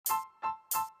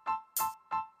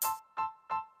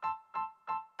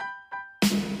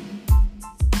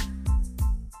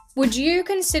Would you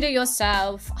consider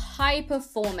yourself high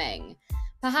performing?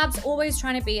 Perhaps always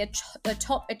trying to be a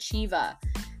top achiever.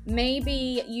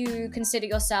 Maybe you consider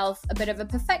yourself a bit of a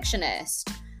perfectionist,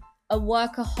 a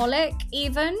workaholic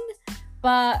even,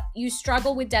 but you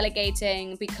struggle with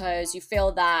delegating because you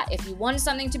feel that if you want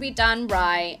something to be done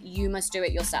right, you must do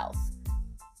it yourself.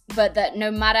 But that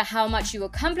no matter how much you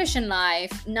accomplish in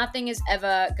life, nothing is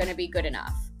ever going to be good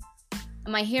enough.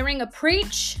 Am I hearing a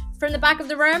preach from the back of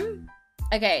the room?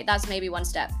 Okay, that's maybe one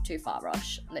step too far,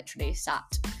 Rosh. Literally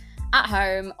sat at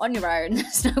home on your own.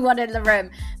 There's no one in the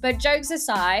room. But jokes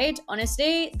aside,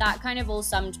 honestly, that kind of all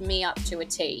summed me up to a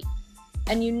T.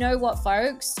 And you know what,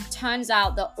 folks? Turns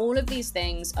out that all of these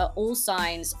things are all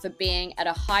signs for being at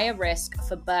a higher risk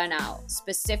for burnout,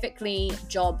 specifically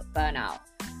job burnout.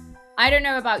 I don't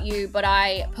know about you, but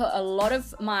I put a lot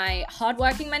of my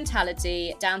hardworking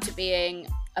mentality down to being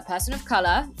a person of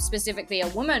color, specifically a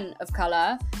woman of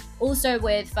color, also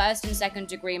with first and second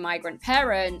degree migrant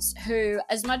parents who,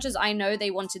 as much as I know they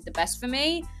wanted the best for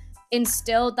me,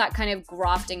 instilled that kind of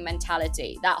grafting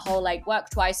mentality, that whole like work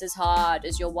twice as hard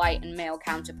as your white and male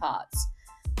counterparts.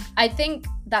 I think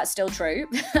that's still true,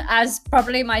 as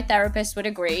probably my therapist would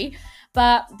agree.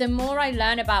 But the more I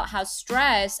learn about how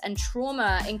stress and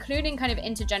trauma, including kind of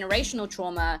intergenerational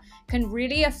trauma, can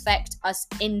really affect us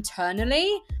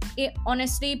internally, it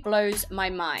honestly blows my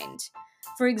mind.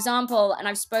 For example, and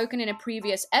I've spoken in a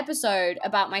previous episode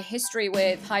about my history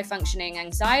with high functioning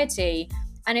anxiety,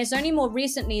 and it's only more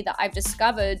recently that I've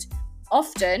discovered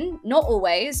often, not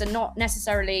always, and not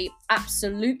necessarily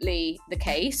absolutely the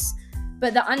case,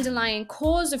 but the underlying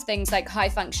cause of things like high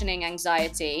functioning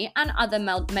anxiety and other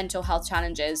mental health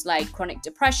challenges like chronic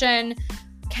depression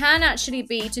can actually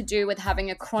be to do with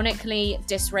having a chronically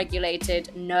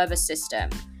dysregulated nervous system.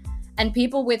 And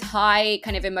people with high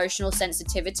kind of emotional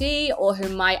sensitivity or who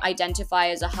might identify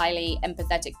as a highly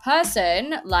empathetic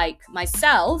person, like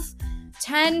myself,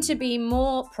 tend to be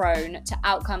more prone to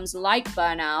outcomes like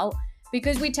burnout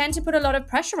because we tend to put a lot of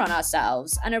pressure on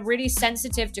ourselves and are really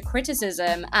sensitive to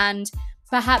criticism and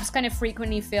perhaps kind of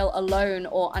frequently feel alone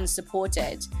or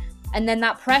unsupported. And then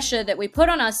that pressure that we put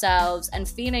on ourselves and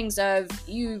feelings of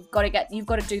you've got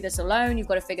to do this alone, you've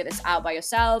got to figure this out by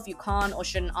yourself, you can't or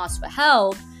shouldn't ask for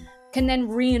help, can then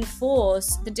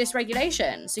reinforce the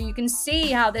dysregulation. So you can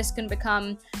see how this can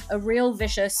become a real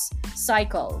vicious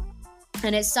cycle.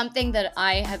 And it's something that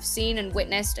I have seen and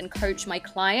witnessed and coached my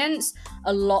clients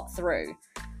a lot through.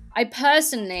 I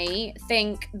personally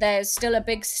think there's still a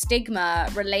big stigma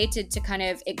related to kind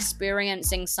of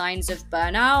experiencing signs of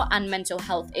burnout and mental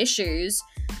health issues.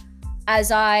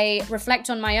 As I reflect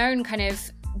on my own kind of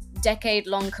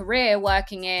decade-long career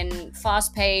working in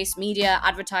fast-paced media,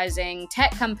 advertising,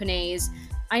 tech companies,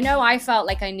 I know I felt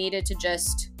like I needed to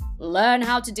just learn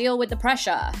how to deal with the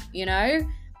pressure, you know?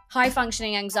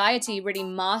 High-functioning anxiety really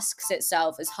masks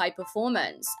itself as high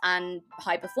performance, and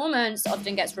high performance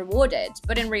often gets rewarded.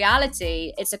 But in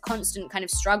reality, it's a constant kind of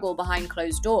struggle behind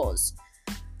closed doors.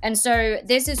 And so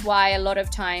this is why a lot of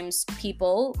times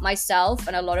people, myself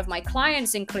and a lot of my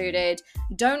clients included,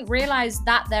 don't realize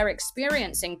that they're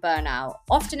experiencing burnout,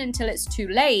 often until it's too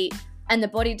late and the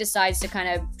body decides to kind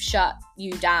of shut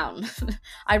you down,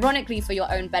 ironically for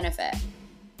your own benefit.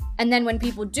 And then when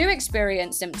people do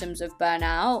experience symptoms of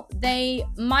burnout, they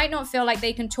might not feel like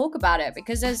they can talk about it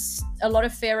because there's a lot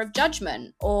of fear of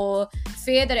judgment or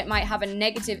fear that it might have a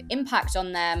negative impact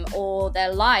on them or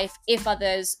their life if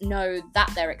others know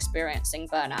that they're experiencing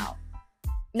burnout.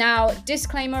 Now,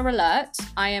 disclaimer alert,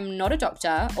 I am not a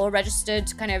doctor or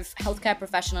registered kind of healthcare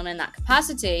professional in that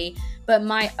capacity, but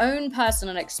my own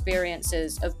personal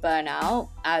experiences of burnout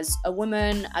as a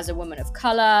woman of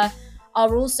color,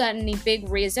 are all certainly big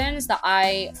reasons that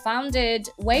I founded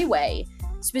Wayway,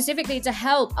 specifically to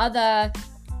help other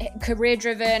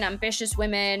career-driven, ambitious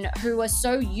women who are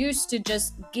so used to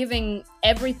just giving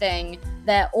everything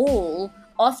their all,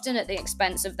 often at the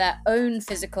expense of their own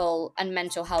physical and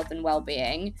mental health and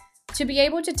well-being, to be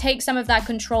able to take some of that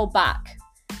control back.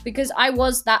 Because I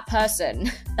was that person,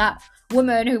 that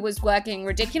woman who was working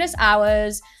ridiculous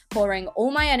hours, pouring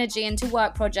all my energy into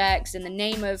work projects in the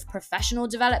name of professional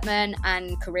development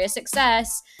and career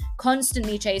success,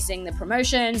 constantly chasing the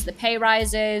promotions, the pay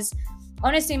rises.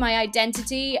 Honestly, my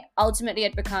identity ultimately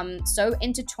had become so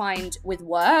intertwined with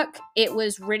work, it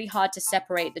was really hard to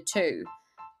separate the two.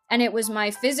 And it was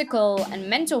my physical and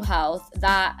mental health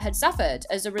that had suffered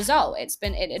as a result.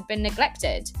 It had been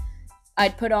neglected.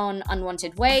 I'd put on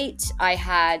unwanted weight, I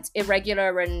had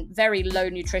irregular and very low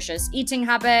nutritious eating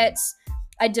habits,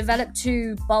 I developed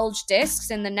 2 bulge discs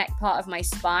in the neck part of my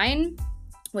spine,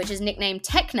 which is nicknamed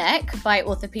tech neck by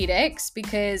orthopedics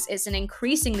because it's an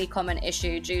increasingly common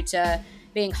issue due to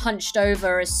being hunched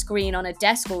over a screen on a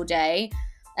desk all day.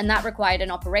 And that required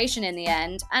an operation in the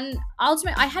end. And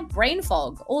ultimately, I had brain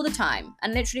fog all the time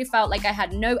and literally felt like I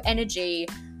had no energy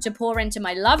to pour into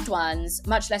my loved ones,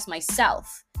 much less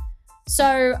myself.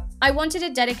 So I wanted to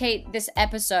dedicate this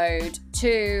episode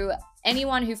to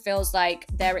anyone who feels like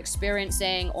they're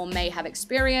experiencing or may have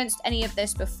experienced any of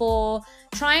this before,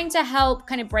 trying to help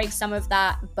kind of break some of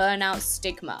that burnout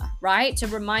stigma, right? To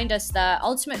remind us that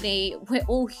ultimately we're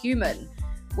all human.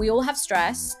 We all have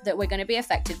stress that we're going to be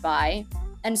affected by.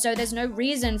 And so there's no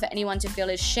reason for anyone to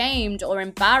feel ashamed or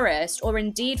embarrassed, or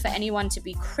indeed for anyone to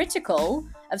be critical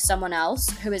of someone else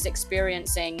who is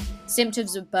experiencing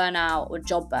symptoms of burnout or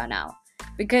job burnout.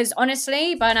 Because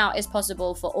honestly, burnout is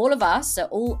possible for all of us at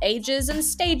all ages and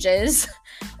stages,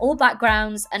 all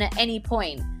backgrounds, and at any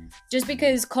point. Just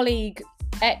because colleague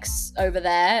X over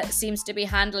there seems to be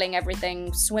handling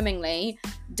everything swimmingly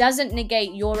doesn't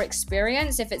negate your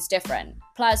experience if it's different.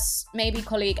 Plus, maybe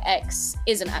colleague X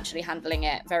isn't actually handling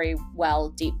it very well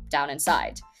deep down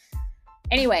inside.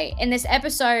 Anyway, in this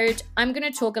episode, I'm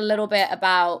going to talk a little bit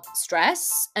about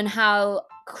stress and how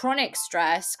chronic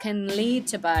stress can lead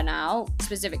to burnout,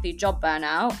 specifically job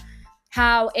burnout,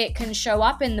 how it can show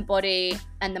up in the body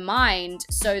and the mind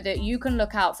so that you can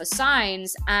look out for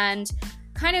signs, and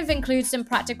kind of include some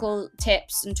practical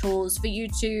tips and tools for you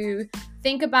to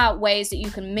think about ways that you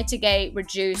can mitigate,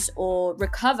 reduce, or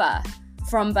recover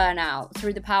from burnout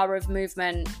through the power of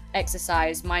movement,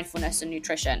 exercise, mindfulness, and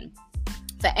nutrition.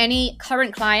 For any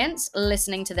current clients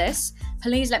listening to this,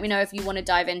 please let me know if you want to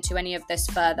dive into any of this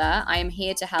further. I am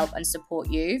here to help and support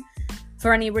you.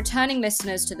 For any returning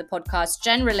listeners to the podcast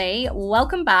generally,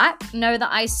 welcome back. Know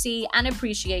that I see and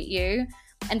appreciate you.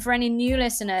 And for any new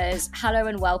listeners, hello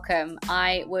and welcome.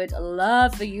 I would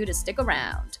love for you to stick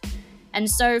around. And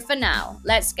so for now,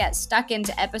 let's get stuck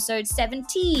into episode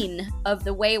 17 of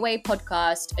the Way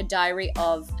podcast, A Diary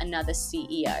of Another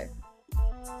CEO.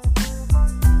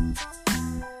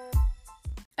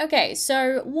 Okay,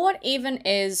 so what even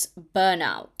is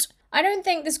burnout? I don't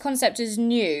think this concept is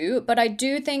new, but I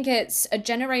do think it's a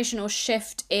generational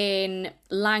shift in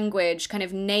language, kind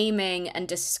of naming and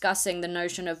discussing the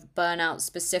notion of burnout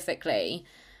specifically.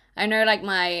 I know like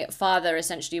my father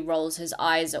essentially rolls his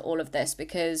eyes at all of this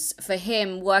because for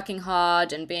him, working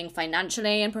hard and being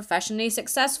financially and professionally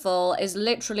successful is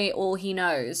literally all he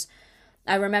knows.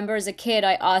 I remember as a kid,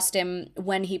 I asked him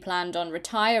when he planned on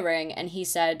retiring, and he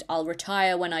said, "I'll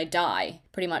retire when I die."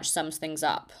 Pretty much sums things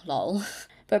up, lol.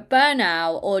 But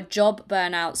burnout, or job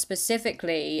burnout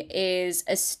specifically, is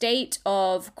a state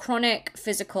of chronic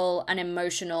physical and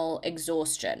emotional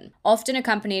exhaustion, often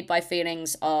accompanied by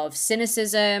feelings of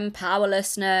cynicism,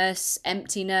 powerlessness,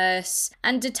 emptiness,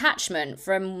 and detachment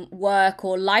from work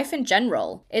or life in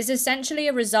general. It's essentially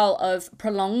a result of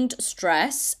prolonged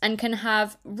stress and can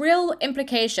have real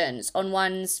implications on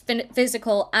one's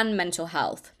physical and mental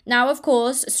health. Now, of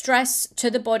course, stress to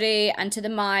the body and to the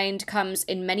mind comes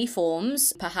in many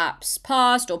forms, perhaps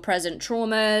past or present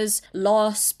traumas,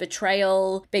 loss,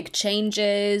 betrayal, big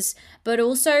changes, but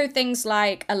also things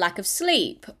like a lack of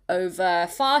sleep, over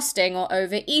fasting or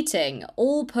overeating,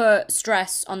 all put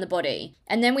stress on the body.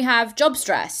 And then we have job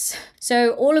stress.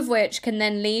 So all of which can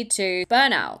then lead to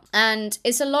burnout. And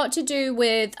it's a lot to do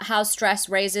with how stress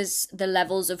raises the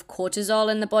levels of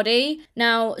cortisol in the body.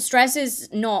 Now, stress is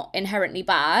not inherently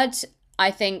bad. I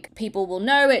think people will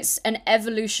know it's an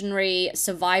evolutionary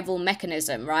survival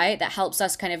mechanism, right? That helps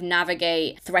us kind of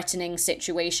navigate threatening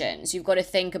situations. You've got to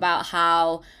think about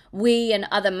how we and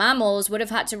other mammals would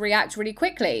have had to react really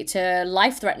quickly to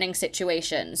life-threatening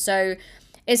situations. So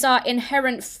it's our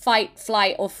inherent fight,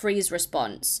 flight, or freeze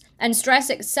response. And stress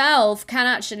itself can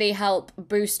actually help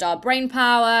boost our brain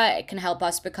power, it can help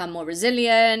us become more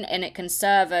resilient, and it can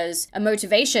serve as a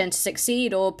motivation to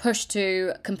succeed or push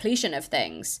to completion of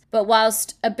things. But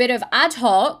whilst a bit of ad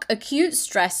hoc, acute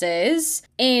stresses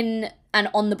in and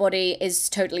on the body is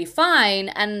totally fine,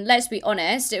 and let's be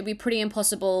honest, it would be pretty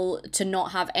impossible to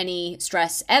not have any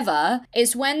stress ever,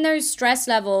 it's when those stress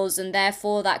levels and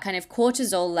therefore that kind of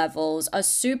cortisol levels are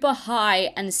super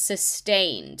high and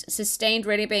sustained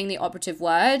really being the operative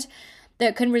word,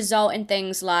 that can result in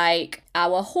things like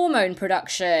our hormone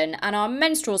production and our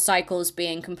menstrual cycles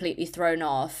being completely thrown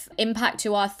off, impact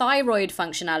to our thyroid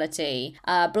functionality,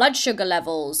 blood sugar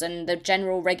levels, and the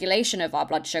general regulation of our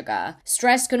blood sugar.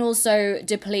 Stress can also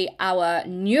deplete our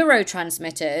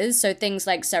neurotransmitters, so things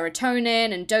like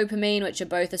serotonin and dopamine, which are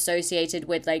both associated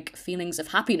with like feelings of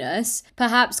happiness,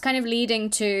 perhaps kind of leading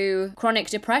to chronic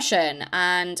depression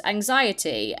and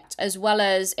anxiety, as well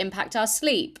as impact our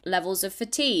sleep, levels of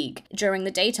fatigue during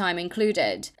the daytime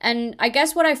included. And I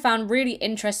guess what I found really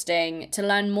interesting to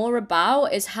learn more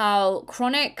about is how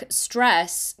chronic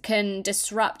stress can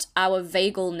disrupt our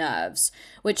vagal nerves,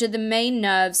 which are the main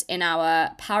nerves in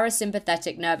our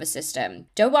parasympathetic nervous system.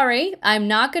 Don't worry, I'm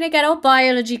not going to get all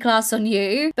biology class on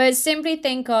you, but simply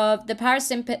think of the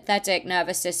parasympathetic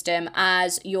nervous system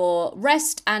as your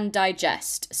rest and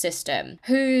digest system,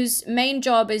 whose main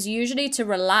job is usually to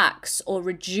relax or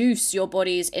reduce your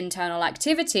body's internal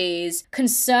activities,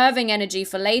 conserving energy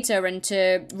for later, and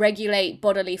to regulate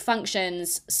bodily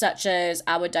functions such as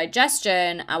our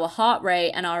digestion, our heart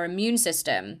rate, and our immune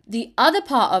system. The other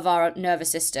part of our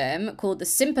nervous system, called the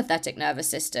sympathetic nervous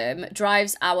system,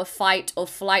 drives our fight or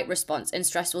flight response in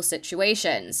stressful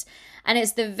situations. And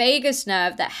it's the vagus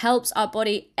nerve that helps our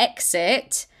body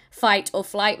exit fight or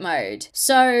flight mode.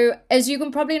 So as you can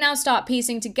probably now start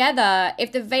piecing together,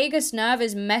 if the vagus nerve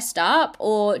is messed up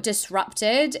or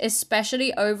disrupted,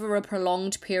 especially over a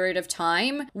prolonged period of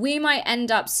time, we might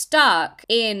end up stuck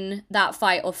in that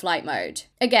fight or flight mode.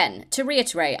 Again, to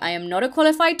reiterate, I am not a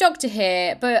qualified doctor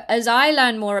here, but as I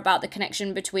learn more about the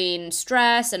connection between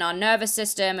stress and our nervous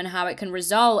system and how it can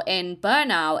result in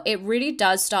burnout, it really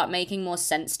does start making more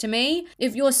sense to me.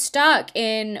 If you're stuck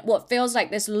in what feels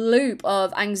like this loop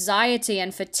of anxiety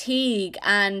and fatigue,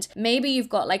 and maybe you've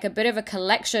got like a bit of a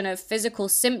collection of physical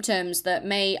symptoms that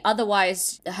may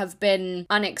otherwise have been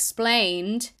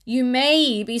unexplained, you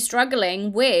may be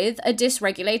struggling with a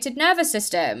dysregulated nervous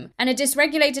system. And a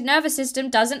dysregulated nervous system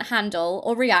doesn't handle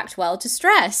or react well to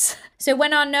stress. So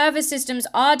when our nervous systems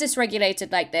are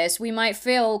dysregulated like this, we might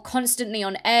feel constantly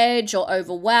on edge or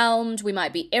overwhelmed. We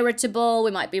might be irritable. We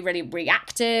might be really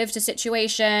reactive to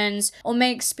situations, or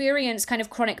may experience kind of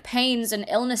chronic pains and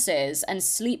illnesses and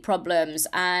sleep problems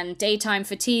and daytime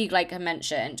fatigue, like I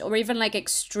mentioned, or even like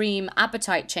extreme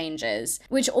appetite changes,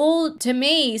 which all to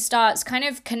me starts kind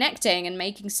of connecting and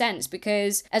making sense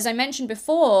because, as I mentioned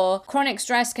before, chronic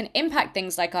stress can impact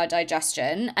things like our digestion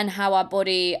and how our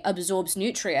body absorbs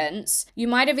nutrients. You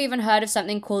might have even heard of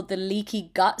something called the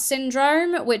leaky gut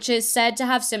syndrome, which is said to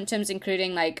have symptoms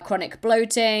including like chronic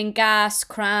bloating, gas,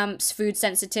 cramps, food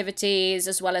sensitivities,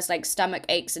 as well as like stomach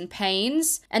aches and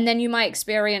pains. And then you might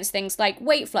experience things like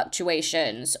weight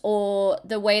fluctuations, or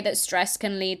the way that stress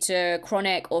can lead to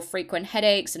chronic or frequent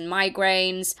headaches and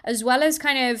migraines, as well as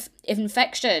kind of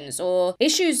infections or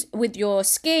issues with your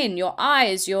skin, your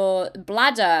eyes, your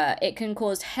bladder. It can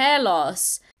cause hair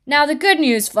loss. Now, the good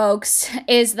news, folks,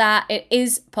 is that it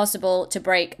is possible to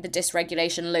break the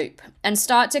dysregulation loop and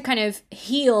start to kind of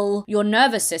heal your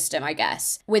nervous system, I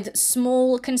guess, with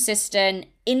small, consistent,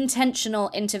 intentional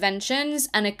interventions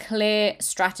and a clear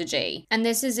strategy. And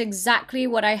this is exactly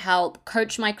what I help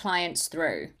coach my clients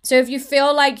through. So if you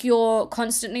feel like you're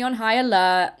constantly on high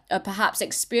alert, or perhaps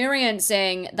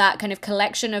experiencing that kind of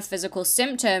collection of physical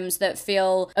symptoms that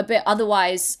feel a bit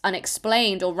otherwise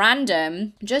unexplained or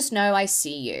random, just know I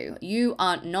see you. You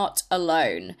are not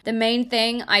alone. The main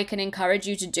thing I can encourage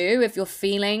you to do if you're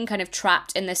feeling kind of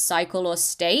trapped in this cycle or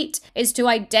state is to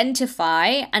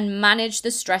identify and manage the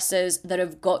stressors that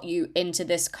have got you into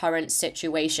this current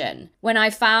situation. When I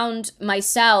found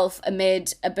myself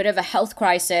amid a bit of a health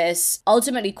crisis,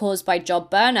 ultimately caused by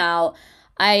job burnout,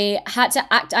 I had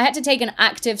to take an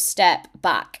active step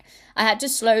back. I had to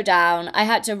slow down. I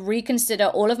had to reconsider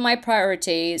all of my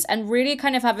priorities and really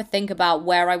kind of have a think about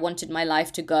where I wanted my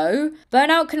life to go.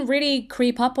 Burnout can really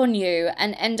creep up on you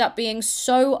and end up being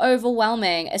so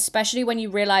overwhelming, especially when you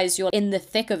realize you're in the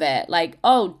thick of it. Like,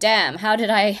 oh, damn, how did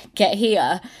I get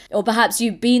here? Or perhaps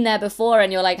you've been there before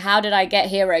and you're like, how did I get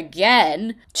here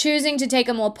again? Choosing to take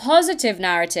a more positive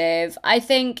narrative, I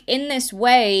think in this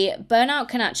way, burnout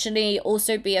can actually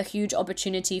also be a huge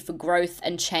opportunity for growth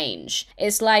and change.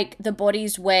 It's like the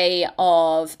body's way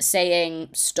of saying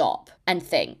stop and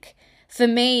think. For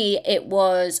me, it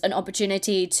was an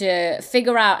opportunity to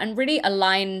figure out and really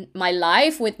align my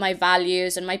life with my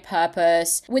values and my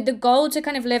purpose, with the goal to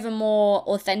kind of live a more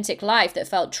authentic life that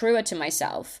felt truer to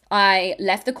myself. I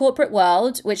left the corporate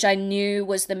world, which I knew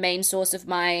was the main source of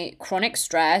my chronic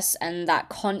stress and that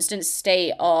constant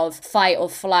state of fight or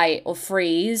flight or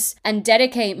freeze, and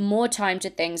dedicate more time to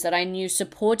things that I knew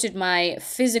supported my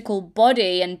physical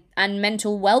body and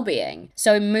mental well-being.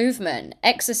 So movement,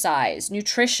 exercise,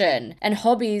 nutrition, and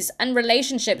hobbies and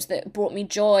relationships that brought me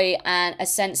joy and a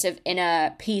sense of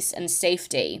inner peace and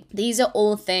safety. These are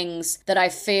all things that I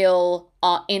feel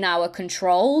are in our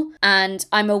control, and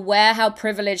I'm aware how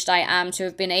privileged I am to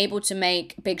have been able to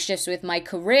make big shifts with my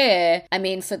career. I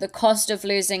mean, for the cost of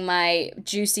losing my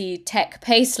juicy tech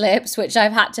pay slips, which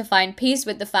I've had to find peace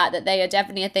with the fact that they are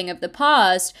definitely a thing of the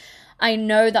past, I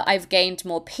know that I've gained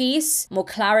more peace, more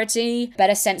clarity,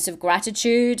 better sense of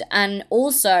gratitude, and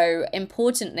also,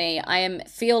 importantly,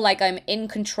 feel like I'm in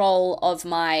control of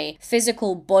my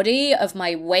physical body, of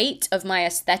my weight, of my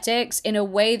aesthetics in a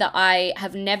way that I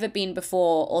have never been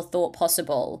before or thought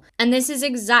possible. And this is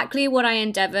exactly what I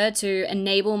endeavor to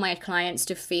enable my clients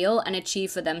to feel and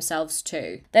achieve for themselves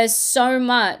too. There's so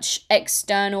much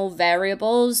external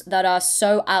variables that are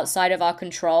so outside of our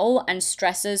control and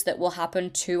stresses that will happen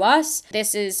to us.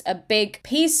 This is a big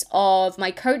piece of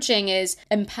my coaching, is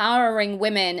empowering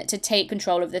women to take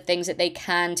control of the things that they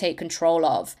can take control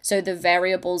of. So the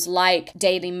variables like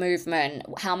daily movement,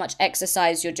 how much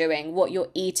exercise you're doing, what you're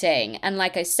eating, and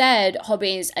like I said,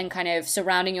 hobbies and kind of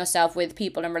surrounding yourself with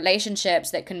people and relationships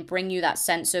that can bring you that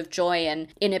sense of joy and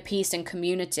inner peace and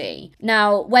community.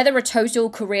 Now, whether a total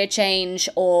career change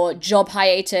or job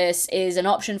hiatus is an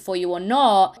option for you or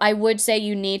not, I would say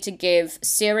you need to give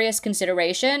serious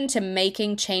consideration to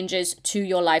making changes to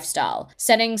your lifestyle,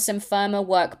 setting some firmer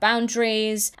work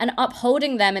boundaries, and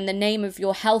upholding them in the name of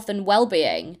your health and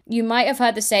well-being. You might have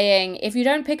heard the saying, if you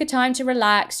don't pick a time to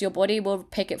relax, your body will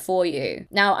pick it for you.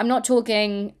 Now, I'm not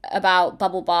talking about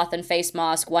bubble bath and face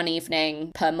mask one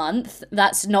evening per month.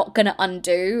 That's not going to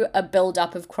undo a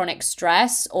buildup of chronic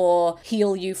stress or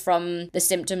heal you from the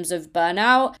symptoms of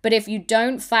burnout. But if you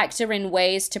don't factor in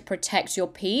ways to protect your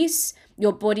peace,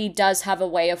 your body does have a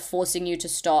way of forcing you to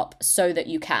stop so that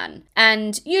you can.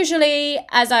 And usually,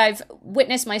 as I've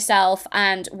witnessed myself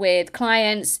and with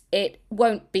clients, it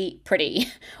won't be pretty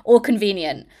or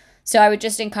convenient. So I would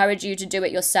just encourage you to do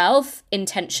it yourself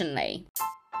intentionally.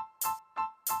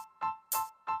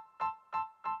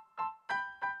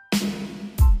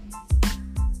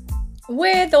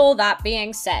 With all that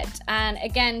being said, and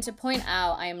again, to point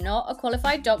out, I am not a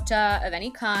qualified doctor of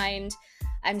any kind.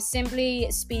 I'm simply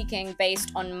speaking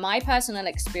based on my personal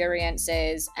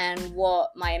experiences and what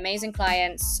my amazing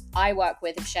clients I work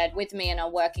with have shared with me and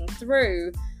are working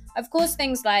through. Of course,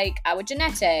 things like our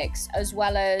genetics, as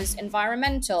well as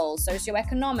environmental,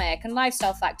 socioeconomic, and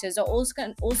lifestyle factors are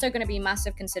also going to be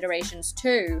massive considerations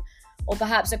too, or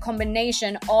perhaps a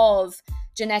combination of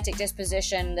genetic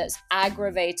disposition that's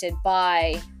aggravated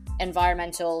by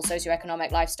environmental,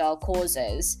 socioeconomic, lifestyle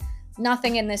causes.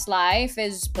 Nothing in this life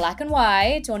is black and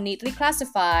white or neatly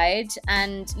classified,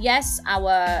 and yes,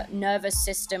 our nervous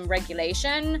system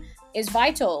regulation is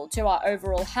vital to our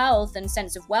overall health and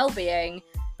sense of well-being,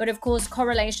 but of course,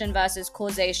 correlation versus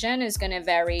causation is going to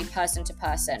vary person to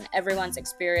person. Everyone's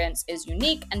experience is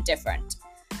unique and different.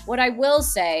 What I will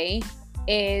say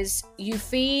is you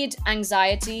feed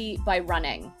anxiety by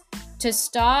running. To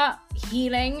start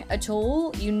healing at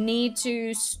all, you need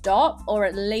to stop or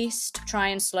at least try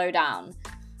and slow down.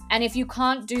 And if you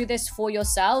can't do this for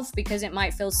yourself because it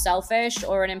might feel selfish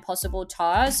or an impossible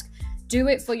task, do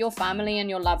it for your family and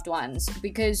your loved ones,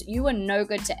 because you are no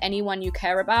good to anyone you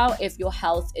care about if your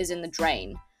health is in the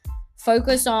drain.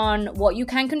 Focus on what you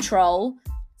can control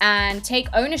and take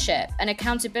ownership and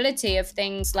accountability of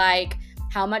things like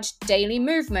how much daily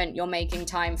movement you're making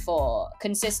time for,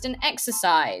 consistent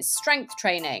exercise, strength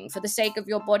training for the sake of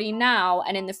your body now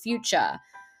and in the future,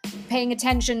 paying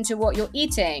attention to what you're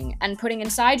eating and putting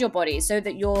inside your body so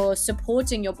that you're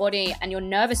supporting your body and your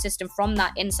nervous system from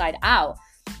that inside out,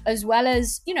 as well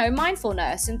as,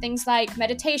 mindfulness and things like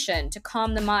meditation to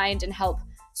calm the mind and help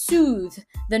soothe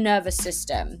the nervous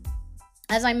system.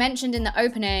 As I mentioned in the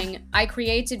opening, I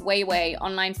created Weiwei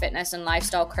online fitness and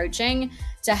lifestyle coaching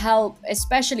to help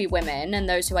especially women and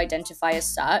those who identify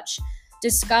as such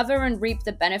discover and reap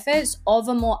the benefits of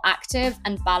a more active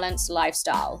and balanced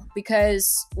lifestyle.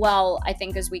 Because, I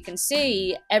think as we can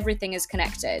see, everything is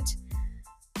connected.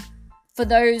 For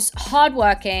those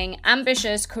hardworking,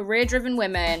 ambitious, career-driven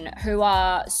women who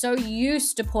are so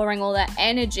used to pouring all their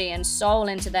energy and soul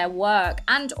into their work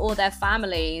and or their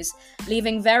families,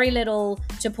 leaving very little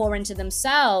to pour into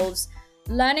themselves,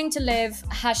 learning to live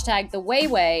 #the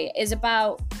way is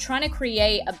about trying to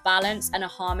create a balance and a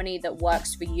harmony that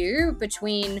works for you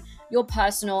between your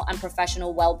personal and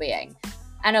professional well-being.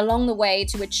 And along the way,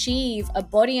 to achieve a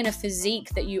body and a physique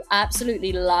that you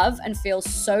absolutely love and feel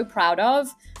so proud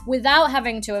of without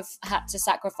having to have had to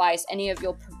sacrifice any of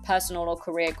your personal or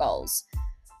career goals.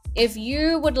 If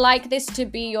you would like this to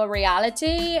be your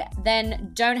reality,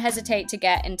 then don't hesitate to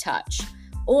get in touch.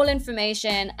 All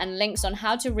information and links on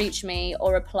how to reach me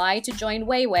or apply to join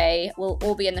Weiwei will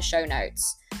all be in the show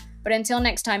notes. But until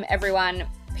next time, everyone,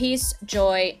 peace,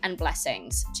 joy, and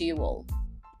blessings to you all.